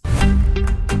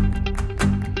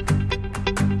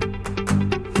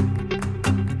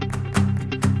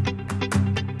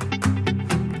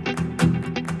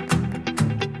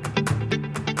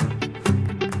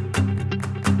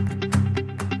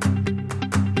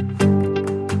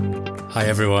Hi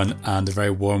everyone, and a very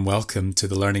warm welcome to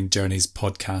the Learning Journeys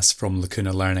podcast from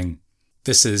Lacuna Learning.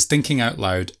 This is Thinking Out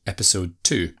Loud, episode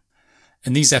 2.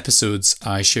 In these episodes,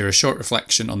 I share a short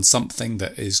reflection on something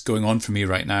that is going on for me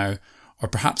right now, or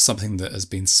perhaps something that has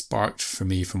been sparked for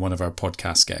me from one of our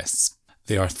podcast guests.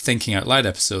 They are Thinking Out Loud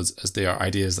episodes, as they are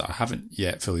ideas that I haven't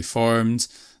yet fully formed,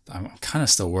 that I'm kind of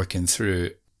still working through.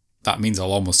 That means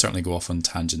I'll almost certainly go off on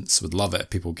tangents. Would love it if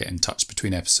people get in touch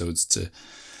between episodes to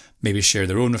maybe share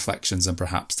their own reflections and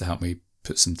perhaps to help me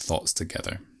put some thoughts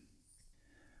together.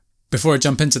 Before I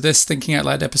jump into this Thinking Out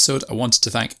Loud episode, I wanted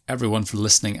to thank everyone for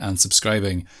listening and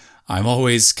subscribing. I'm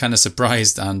always kind of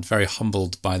surprised and very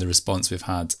humbled by the response we've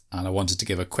had, and I wanted to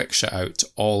give a quick shout out to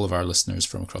all of our listeners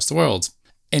from across the world.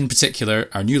 In particular,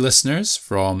 our new listeners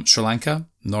from Sri Lanka,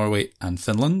 Norway and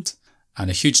Finland, and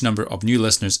a huge number of new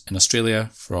listeners in Australia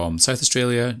from South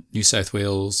Australia, New South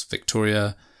Wales,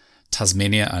 Victoria,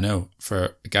 Tasmania. I know,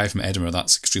 for a guy from Edinburgh,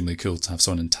 that's extremely cool to have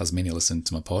someone in Tasmania listen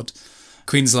to my pod.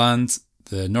 Queensland,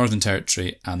 the Northern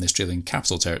Territory and the Australian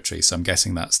Capital Territory, so I'm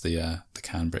guessing that's the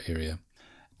Canberra area.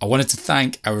 I wanted to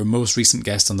thank our most recent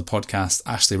guest on the podcast,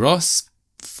 Ashley Ross,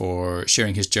 for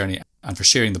sharing his journey and for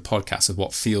sharing the podcast with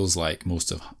what feels like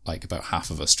about half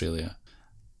of Australia.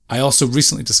 I also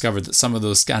recently discovered that some of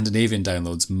those Scandinavian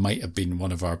downloads might have been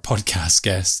one of our podcast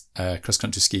guests,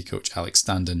 cross-country ski coach Alex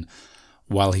Standen,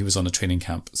 while he was on a training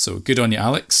camp. So good on you,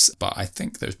 Alex. But I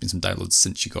think there's been some downloads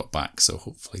since you got back. So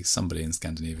hopefully somebody in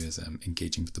Scandinavia is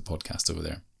engaging with the podcast over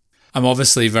there. I'm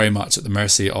obviously very much at the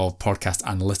mercy of podcast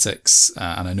analytics.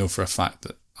 And I know for a fact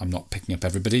that I'm not picking up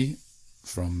everybody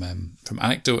from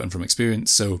anecdote and from experience.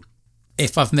 So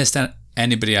if I've missed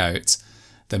anybody out,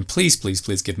 then please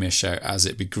give me a shout, as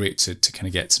it'd be great to kind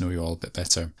of get to know you all a bit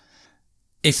better.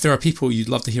 If there are people you'd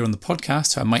love to hear on the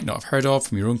podcast who I might not have heard of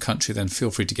from your own country, then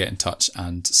feel free to get in touch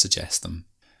and suggest them.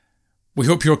 We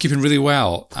hope you're all keeping really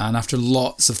well, and after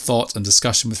lots of thought and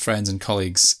discussion with friends and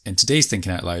colleagues, in today's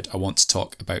Thinking Out Loud, I want to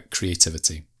talk about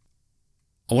creativity.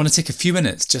 I want to take a few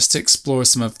minutes just to explore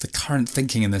some of the current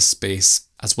thinking in this space,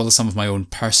 as well as some of my own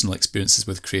personal experiences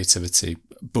with creativity,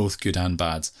 both good and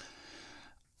bad.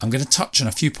 I'm going to touch on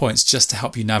a few points just to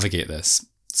help you navigate this.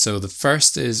 So the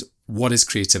first is, what is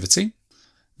creativity?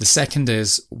 The second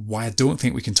is why I don't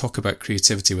think we can talk about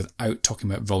creativity without talking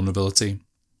about vulnerability.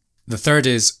 The third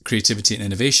is creativity and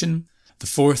innovation. The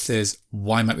fourth is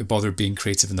why might we bother being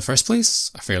creative in the first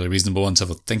place? A fairly reasonable one to have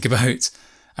a think about.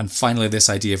 And finally, this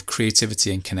idea of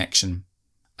creativity and connection,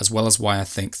 as well as why I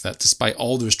think that despite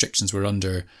all the restrictions we're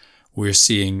under, we're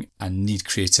seeing and need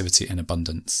creativity in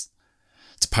abundance.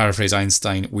 To paraphrase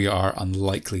Einstein, we are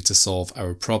unlikely to solve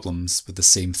our problems with the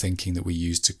same thinking that we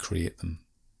use to create them.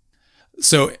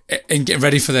 So in getting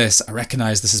ready for this, I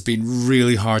recognise this has been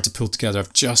really hard to pull together.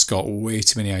 I've just got way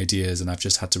too many ideas and I've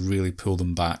just had to really pull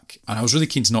them back. And I was really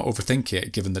keen to not overthink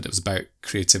it, given that it was about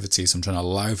creativity. So I'm trying to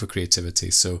allow for creativity.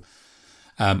 So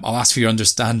I'll ask for your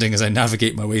understanding as I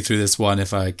navigate my way through this one.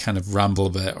 If I kind of ramble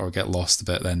a bit or get lost a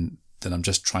bit, then I'm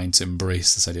just trying to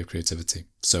embrace this idea of creativity.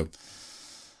 So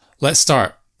let's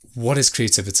start. What is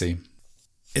creativity?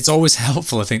 It's always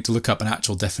helpful, I think, to look up an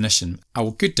actual definition.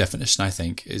 A good definition, I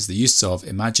think, is the use of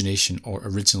imagination or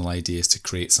original ideas to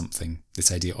create something.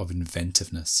 This idea of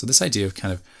inventiveness. So this idea of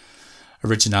kind of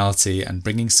originality and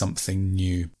bringing something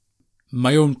new.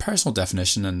 My own personal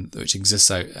definition, and which exists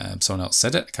out, someone else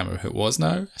said it, I can't remember who it was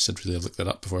now. I should really have looked that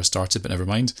up before I started, but never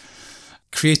mind.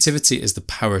 Creativity is the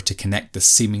power to connect the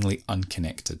seemingly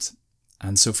unconnected.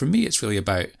 And so for me, it's really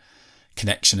about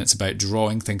connection. It's about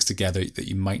drawing things together that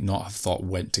you might not have thought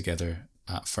went together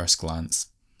at first glance.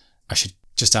 I should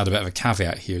just add a bit of a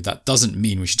caveat here. That doesn't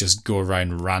mean we should just go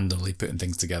around randomly putting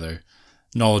things together.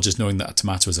 Knowledge is knowing that a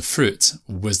tomato is a fruit.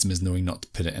 Wisdom is knowing not to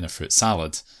put it in a fruit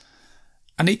salad.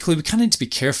 And equally, we kind of need to be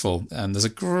careful. There's a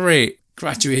great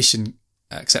graduation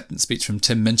acceptance speech from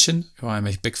Tim Minchin, who I'm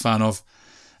a big fan of.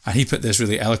 And he put this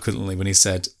really eloquently when he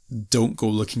said, "Don't go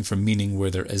looking for meaning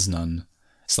where there is none.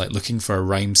 It's like looking for a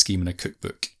rhyme scheme in a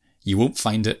cookbook. You won't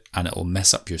find it and it'll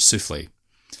mess up your souffle."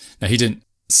 Now, he didn't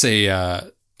say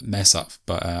mess up,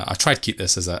 but I tried to keep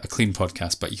this as a clean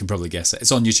podcast, but you can probably guess it.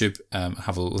 It's on YouTube.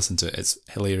 Have a listen to it. It's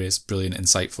hilarious, brilliant,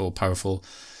 insightful, powerful,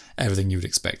 everything you would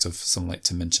expect of someone like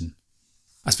Tim Minchin.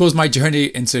 I suppose my journey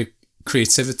into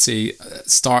creativity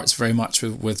starts very much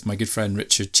with my good friend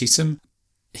Richard Cheetham.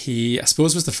 He, I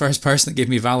suppose, was the first person that gave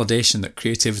me validation that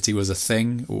creativity was a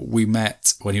thing. We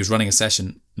met when he was running a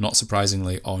session, not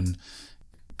surprisingly, on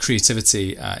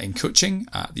creativity in coaching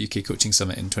at the UK Coaching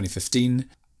Summit in 2015.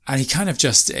 And he kind of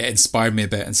just inspired me a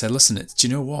bit and said, listen, do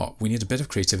you know what? We need a bit of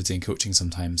creativity in coaching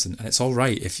sometimes. And it's all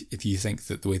right if you think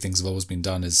that the way things have always been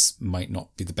done might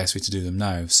not be the best way to do them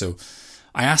now. So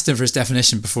I asked him for his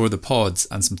definition before the pod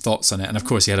and some thoughts on it. And of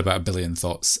course, he had about 1 billion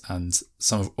thoughts, and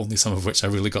only some of which I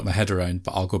really got my head around,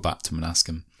 but I'll go back to him and ask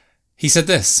him. He said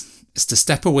this: it's to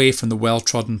step away from the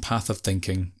well-trodden path of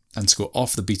thinking and to go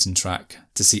off the beaten track,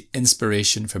 to see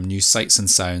inspiration from new sights and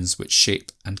sounds which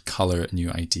shape and colour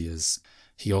new ideas.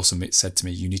 He also said to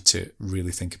me, you need to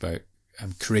really think about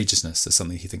courageousness. Is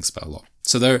something he thinks about a lot.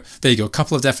 So there you go, a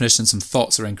couple of definitions, some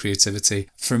thoughts around creativity.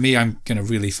 For me, I'm going to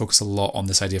really focus a lot on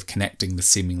this idea of connecting the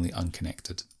seemingly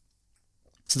unconnected.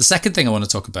 So the second thing I want to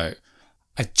talk about,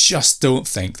 I just don't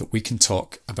think that we can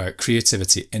talk about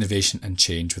creativity, innovation and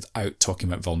change without talking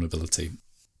about vulnerability.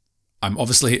 I'm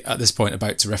obviously at this point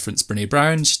about to reference Brené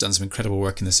Brown. She's done some incredible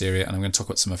work in this area, and I'm going to talk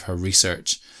about some of her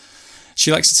research.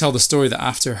 She likes to tell the story that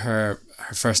after her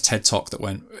first TED Talk that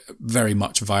went very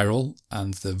much viral,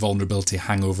 and the vulnerability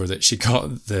hangover that she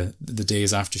got the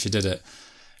days after she did it,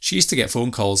 she used to get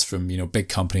phone calls from, big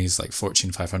companies like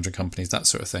Fortune 500 companies, that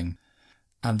sort of thing.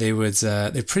 And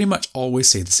they'd pretty much always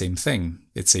say the same thing.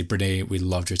 They'd say, Brené, we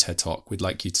loved your TED Talk. We'd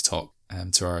like you to talk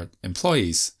to our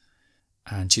employees.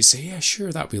 And she'd say, yeah,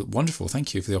 sure, that'd be wonderful.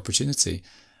 Thank you for the opportunity.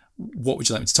 What would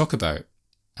you like me to talk about?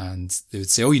 And they would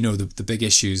say, the big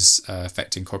issues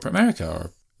affecting corporate America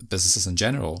or businesses in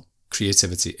general,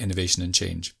 creativity, innovation and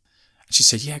change. And she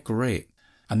said, yeah, great.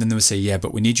 And then they would say, yeah,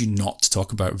 but we need you not to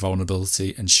talk about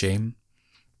vulnerability and shame.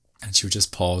 And she would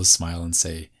just pause, smile and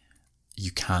say,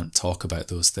 you can't talk about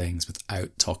those things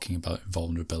without talking about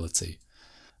vulnerability.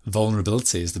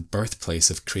 Vulnerability is the birthplace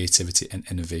of creativity and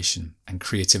innovation, and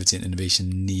creativity and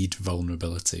innovation need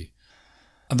vulnerability.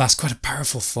 And that's quite a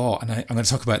powerful thought, and I'm going to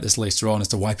talk about this later on as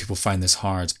to why people find this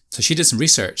hard. So she did some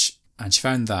research, and she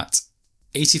found that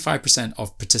 85%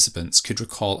 of participants could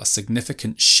recall a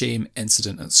significant shame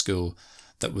incident at school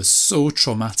that was so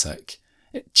traumatic,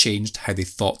 it changed how they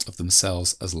thought of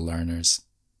themselves as learners.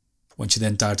 When she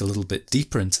then dived a little bit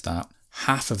deeper into that,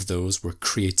 half of those were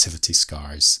creativity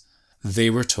scars. They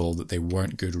were told that they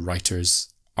weren't good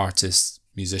writers, artists,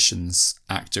 musicians,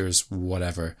 actors,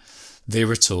 whatever. They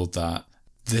were told that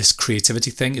this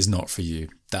creativity thing is not for you.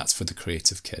 That's for the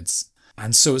creative kids.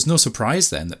 And so it's no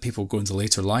surprise then that people go into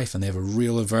later life and they have a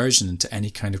real aversion to any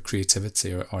kind of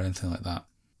creativity or anything like that.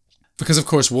 Because of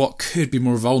course, what could be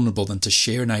more vulnerable than to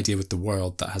share an idea with the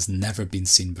world that has never been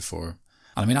seen before?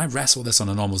 And I mean, I wrestle this on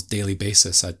an almost daily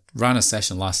basis. I ran a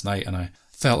session last night and I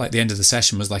felt like the end of the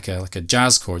session was like a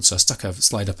jazz chord. So I stuck a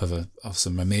slide up of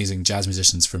some amazing jazz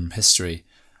musicians from history.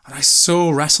 And I so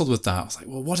wrestled with that. I was like,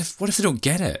 well, what if they don't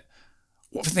get it?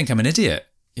 What if they think I'm an idiot?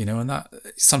 And that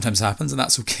sometimes happens, and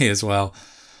that's okay as well.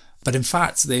 But in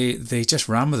fact, they just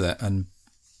ran with it. And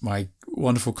my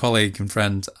wonderful colleague and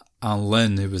friend, Alan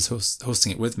Lynn, who was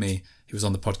hosting it with me, he was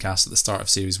on the podcast at the start of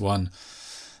Series 1.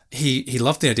 He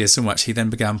loved the idea so much, he then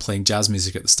began playing jazz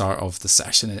music at the start of the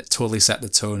session, and it totally set the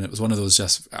tone. It was one of those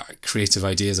just creative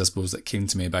ideas, I suppose, that came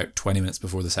to me about 20 minutes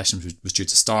before the session was due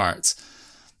to start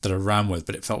that I ran with,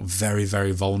 but it felt very,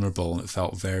 very vulnerable, and it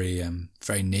felt very,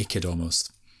 very naked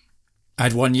almost. I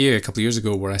had 1 year, a couple of years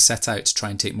ago, where I set out to try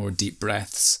and take more deep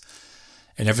breaths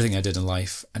in everything I did in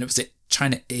life, and it was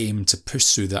trying to aim to push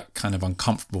through that kind of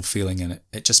uncomfortable feeling, and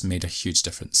it just made a huge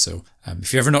difference. So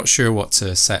if you're ever not sure what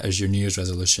to set as your New Year's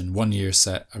resolution, 1 year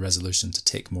set a resolution to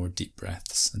take more deep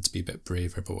breaths and to be a bit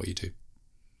braver about what you do.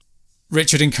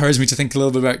 Richard encouraged me to think a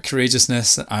little bit about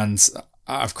courageousness, and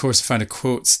I, of course, found a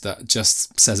quote that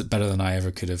just says it better than I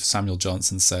ever could have. Samuel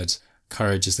Johnson said,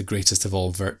 "Courage is the greatest of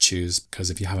all virtues, because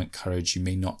if you haven't courage, you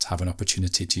may not have an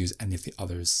opportunity to use any of the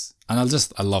others." And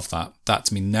I love that. That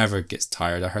to me never gets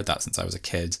tired. I heard that since I was a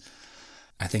kid.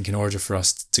 I think in order for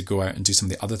us to go out and do some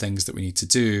of the other things that we need to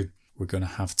do, we're going to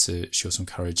have to show some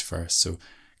courage first. So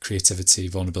creativity,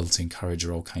 vulnerability and courage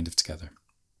are all kind of together.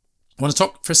 I want to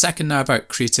talk for a second now about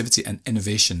creativity and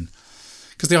innovation,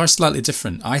 because they are slightly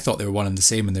different. I thought they were one and the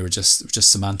same and they were just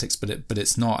semantics, but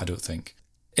it's not, I don't think.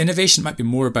 Innovation might be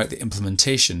more about the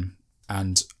implementation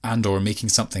and or making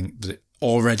something that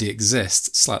already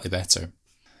exists slightly better.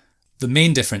 The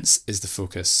main difference is the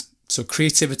focus. So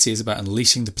creativity is about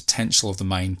unleashing the potential of the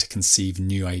mind to conceive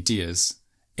new ideas.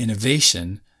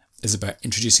 Innovation is about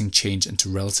introducing change into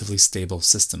relatively stable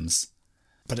systems.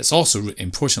 But it's also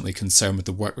importantly concerned with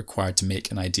the work required to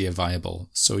make an idea viable.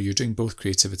 So you're doing both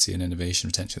creativity and innovation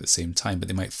potentially at the same time, but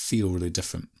they might feel really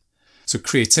different. So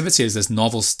creativity is this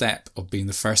novel step of being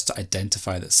the first to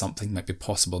identify that something might be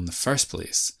possible in the first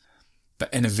place.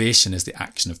 But innovation is the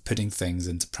action of putting things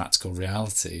into practical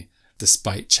reality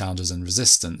despite challenges and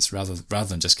resistance, rather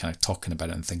than just kind of talking about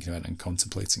it and thinking about it and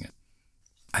contemplating it.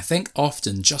 I think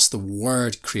often just the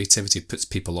word creativity puts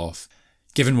people off,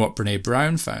 given what Brené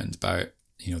Brown found about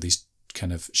these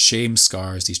kind of shame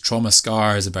scars, these trauma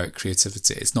scars about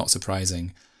creativity, it's not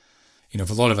surprising. If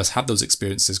a lot of us had those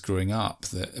experiences growing up,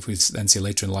 that if we then say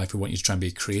later in life we want you to try and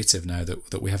be creative now,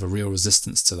 that we have a real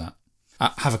resistance to that.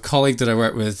 I have a colleague that I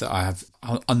work with that I have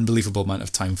an unbelievable amount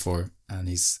of time for, and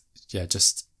he's,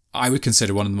 I would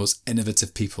consider one of the most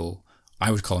innovative people.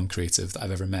 I would call him creative that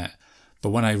I've ever met. But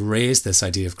when I raised this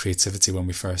idea of creativity when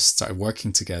we first started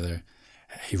working together,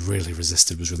 he really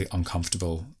resisted, was really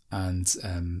uncomfortable.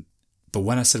 And but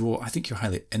when I said, well, I think you're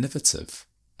highly innovative,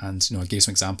 and I gave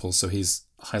some examples. So he's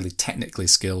highly technically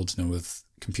skilled, with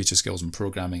computer skills and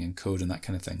programming and code and that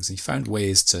kind of things. And he found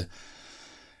ways to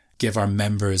give our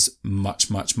members much,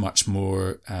 much, much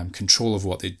more control of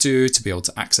what they do, to be able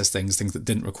to access things that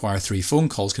didn't require 3 phone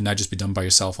calls can now just be done by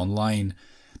yourself online.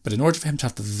 But in order for him to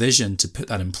have the vision to put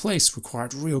that in place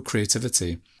required real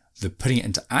creativity. The putting it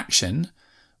into action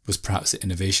was perhaps the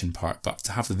innovation part, but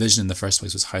to have the vision in the first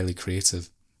place was highly creative.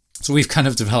 So we've kind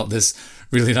of developed this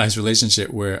really nice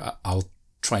relationship where I'll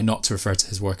try not to refer to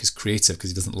his work as creative because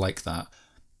he doesn't like that.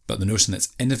 But the notion that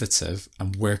it's innovative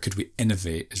and where could we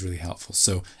innovate is really helpful.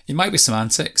 So it might be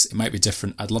semantics, it might be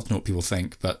different. I'd love to know what people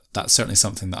think, but that's certainly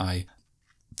something that I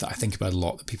think about a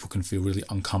lot, that people can feel really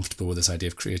uncomfortable with this idea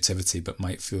of creativity, but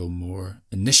might feel more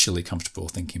initially comfortable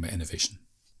thinking about innovation.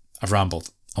 I've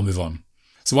rambled. I'll move on.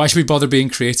 So why should we bother being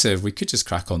creative? We could just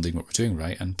crack on doing what we're doing,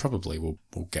 right? And probably we'll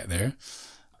get there.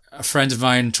 A friend of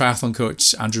mine, triathlon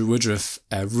coach Andrew Woodruff,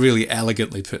 really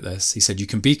elegantly put this. He said, you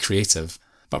can be creative,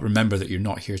 but remember that you're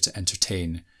not here to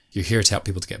entertain. You're here to help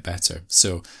people to get better.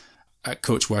 So a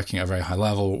coach working at a very high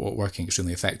level, working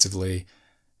extremely effectively,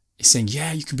 he's saying,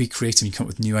 yeah, you can be creative, you come up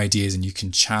with new ideas and you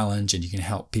can challenge and you can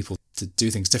help people to do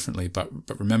things differently. But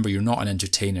remember, you're not an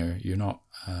entertainer. You're not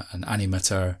an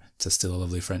animateur, to steal a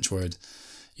lovely French word.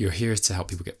 You're here to help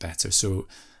people get better. So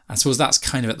I suppose that's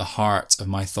kind of at the heart of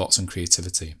my thoughts on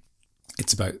creativity.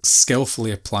 It's about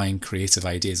skillfully applying creative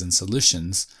ideas and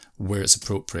solutions where it's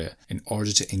appropriate in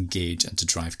order to engage and to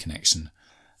drive connection.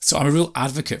 So I'm a real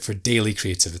advocate for daily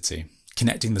creativity,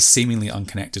 connecting the seemingly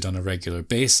unconnected on a regular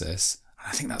basis. And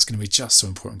I think that's going to be just so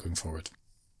important going forward.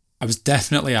 I was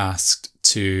definitely asked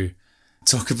to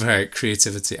talk about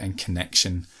creativity and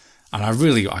connection. And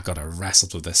I got to wrestle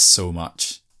with this so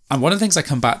much. And one of the things I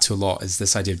come back to a lot is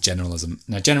this idea of generalism.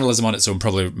 Now, generalism on its own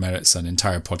probably merits an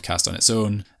entire podcast on its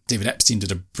own. David Epstein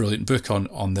did a brilliant book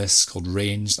on this called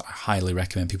Range that I highly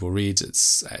recommend people read.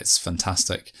 It's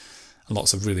fantastic. And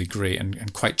lots of really great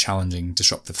and quite challenging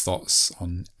disruptive thoughts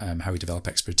on how we develop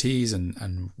expertise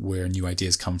and where new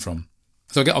ideas come from.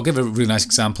 So I'll give a really nice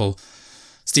example.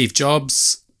 Steve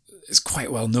Jobs, it's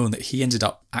quite well known that he ended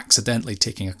up accidentally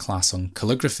taking a class on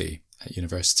calligraphy at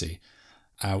university,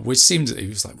 which seemed, he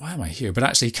was like, why am I here? But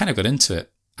actually he kind of got into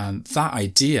it. And that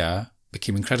idea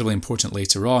became incredibly important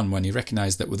later on when he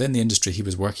recognised that within the industry he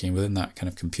was working, within that kind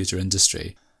of computer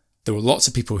industry, there were lots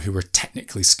of people who were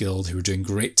technically skilled, who were doing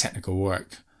great technical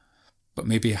work, but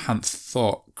maybe hadn't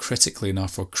thought critically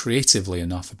enough or creatively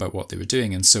enough about what they were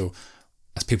doing. And so,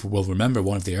 as people will remember,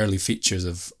 one of the early features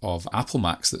of Apple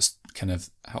Macs that's kind of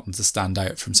helped them to stand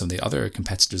out from some of the other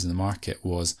competitors in the market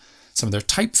was some of their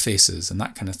typefaces and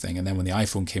that kind of thing. And then when the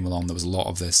iPhone came along, there was a lot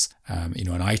of this, on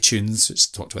iTunes, which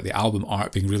talked about the album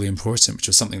art being really important, which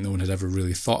was something no one had ever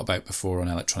really thought about before on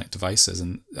electronic devices.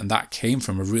 And that came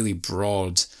from a really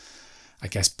broad, I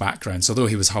guess, background. So although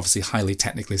he was obviously highly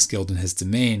technically skilled in his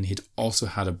domain, he'd also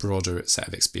had a broader set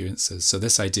of experiences. So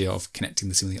this idea of connecting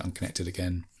the seemingly unconnected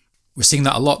again. We're seeing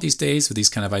that a lot these days with these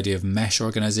kind of idea of mesh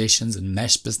organizations and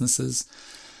mesh businesses.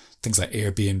 Things like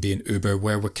Airbnb and Uber,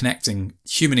 where we're connecting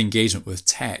human engagement with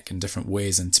tech in different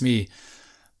ways. And to me,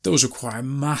 those require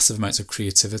massive amounts of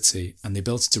creativity and the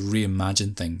ability to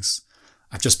reimagine things.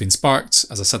 I've just been sparked,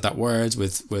 as I said that word,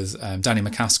 with Danny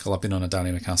McCaskill. I've been on a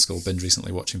Danny McCaskill binge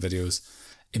recently watching videos.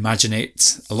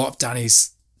 Imaginate a lot of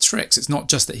Danny's tricks. It's not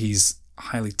just that he's a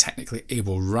highly technically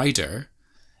able rider.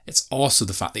 It's also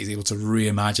the fact that he's able to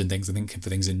reimagine things and think for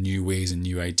things in new ways and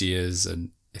new ideas.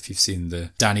 And if you've seen the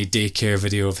Danny daycare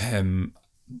video of him,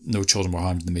 no children were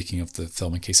harmed in the making of the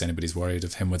film, in case anybody's worried,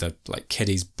 of him with a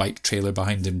kiddie's bike trailer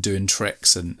behind him doing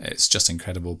tricks, and it's just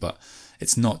incredible. But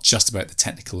it's not just about the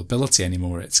technical ability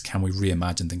anymore, it's can we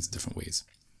reimagine things in different ways.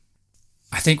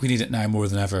 I think we need it now more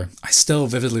than ever. I still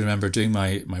vividly remember doing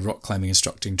my rock climbing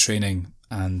instructing training,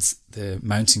 and the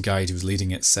mountain guide who was leading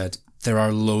it said, there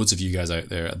are loads of you guys out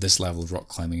there at this level of rock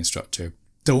climbing instructor.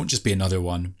 Don't just be another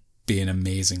one, be an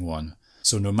amazing one.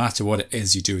 So no matter what it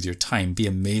is you do with your time, be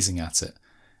amazing at it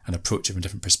and approach it from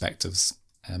different perspectives.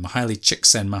 Mihaly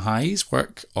Csikszentmihalyi's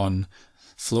work on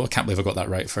flow, I can't believe I got that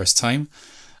right first time,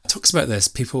 talks about this.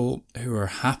 People who are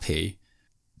happy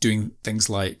doing things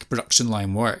like production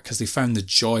line work because they found the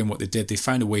joy in what they did. They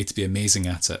found a way to be amazing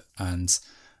at it. And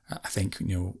I think, we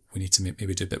need to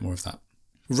maybe do a bit more of that.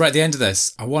 Right at the end of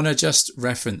this, I want to just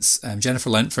reference Jennifer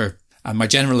Lentfer. And my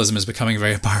generalism is becoming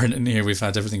very apparent in here. We've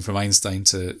had everything from Einstein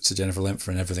to Jennifer Lentfer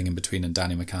and everything in between, and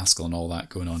Danny McCaskill and all that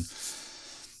going on.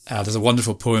 There's a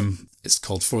wonderful poem. It's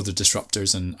called For the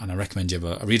Disruptors, and I recommend you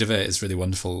have a read of it. It's really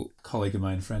wonderful. A colleague of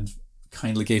mine, friend,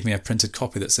 kindly gave me a printed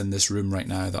copy that's in this room right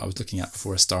now that I was looking at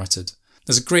before I started.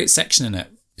 There's a great section in it,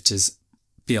 which is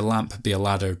be a lamp, be a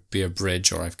ladder, be a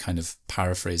bridge, or I've kind of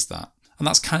paraphrased that. And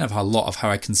that's kind of a lot of how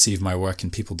I conceive my work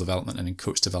in people development and in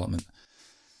coach development.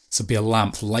 So be a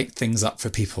lamp, light things up for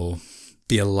people.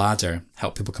 Be a ladder,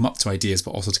 help people come up to ideas,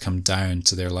 but also to come down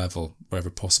to their level wherever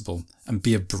possible. And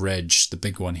be a bridge, the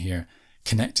big one here,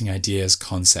 connecting ideas,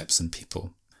 concepts, and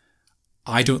people.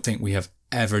 I don't think we have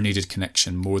ever needed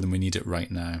connection more than we need it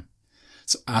right now.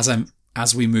 So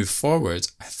as we move forward,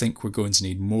 I think we're going to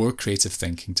need more creative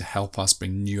thinking to help us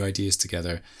bring new ideas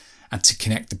together and to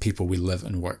connect the people we live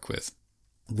and work with.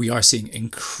 We are seeing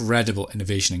incredible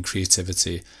innovation and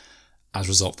creativity as a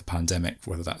result of the pandemic,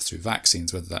 whether that's through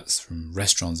vaccines, whether that's from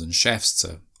restaurants and chefs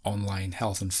to online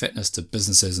health and fitness to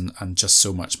businesses and just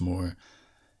so much more.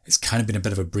 It's kind of been a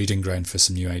bit of a breeding ground for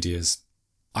some new ideas.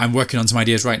 I'm working on some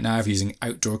ideas right now of using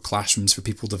outdoor classrooms for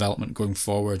people development going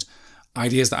forward.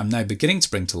 Ideas that I'm now beginning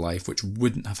to bring to life, which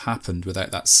wouldn't have happened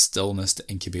without that stillness to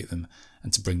incubate them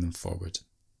and to bring them forward.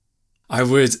 I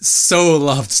would so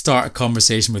love to start a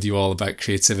conversation with you all about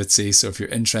creativity. So if you're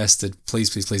interested, please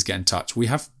get in touch. We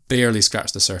have barely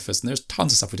scratched the surface and there's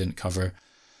tons of stuff we didn't cover.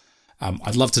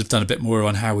 I'd love to have done a bit more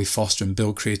on how we foster and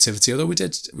build creativity, although we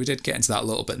did get into that a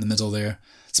little bit in the middle there.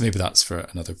 So maybe that's for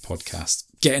another podcast.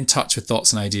 Get in touch with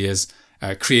thoughts and ideas.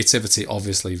 Creativity,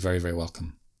 obviously, very, very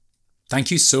welcome.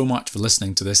 Thank you so much for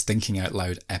listening to this Thinking Out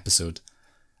Loud episode.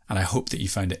 And I hope that you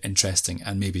found it interesting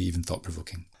and maybe even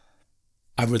thought-provoking.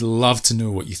 I would love to know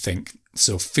what you think.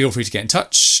 So feel free to get in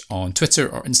touch on Twitter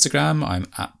or Instagram. I'm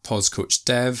at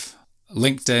PosCoachDev,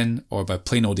 LinkedIn, or by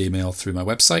plain old email through my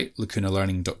website,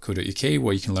 lacunalearning.co.uk,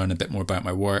 where you can learn a bit more about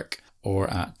my work, or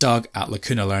at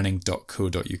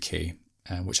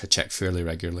doug@lacunalearning.co.uk, which I check fairly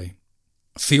regularly.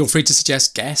 Feel free to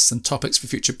suggest guests and topics for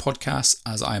future podcasts,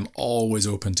 as I am always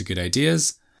open to good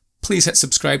ideas. Please hit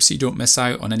subscribe so you don't miss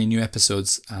out on any new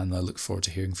episodes, and I look forward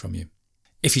to hearing from you.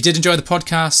 If you did enjoy the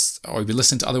podcast or you've been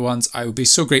listening to other ones, I would be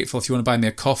so grateful if you want to buy me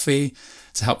a coffee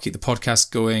to help keep the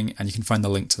podcast going, and you can find the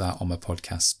link to that on my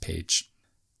podcast page.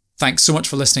 Thanks so much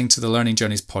for listening to the Learning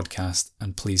Journeys podcast,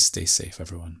 and please stay safe,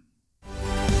 everyone.